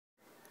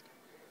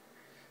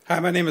Hi,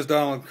 my name is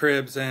Donald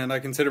Cribbs, and I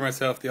consider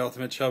myself the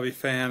ultimate Shelby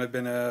fan. I've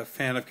been a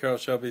fan of Carroll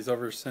Shelby's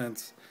ever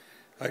since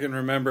I can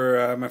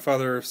remember. My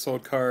father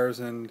sold cars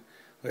and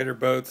later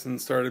boats and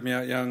started me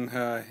out young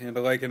into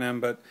liking them,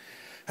 but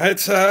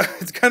it's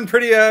gotten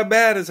pretty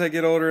bad as I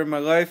get older in my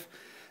life.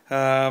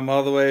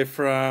 All the way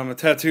from a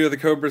tattoo of the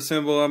Cobra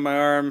symbol on my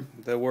arm,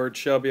 the word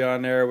Shelby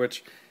on there,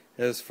 which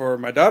is for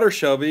my daughter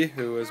Shelby,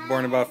 who was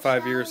born about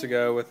 5 years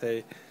ago with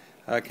a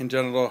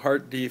congenital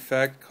heart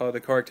defect called a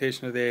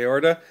coarctation of the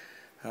aorta.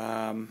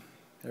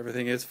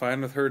 Everything is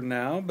fine with her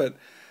now, but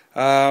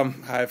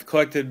I've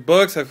collected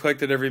books. I've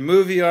collected every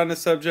movie on the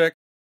subject.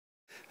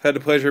 I've had the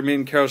pleasure of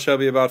meeting Carroll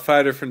Shelby about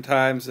 5 different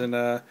times, and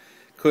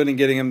including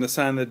getting him to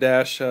sign the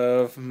dash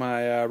of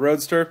my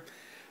Roadster,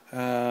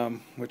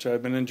 which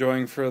I've been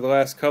enjoying for the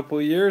last couple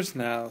of years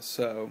now.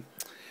 So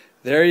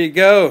there you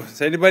go.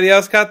 Has anybody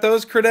else got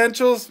those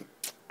credentials?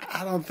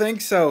 I don't think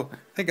so.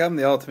 I think I'm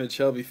the ultimate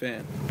Shelby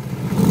fan.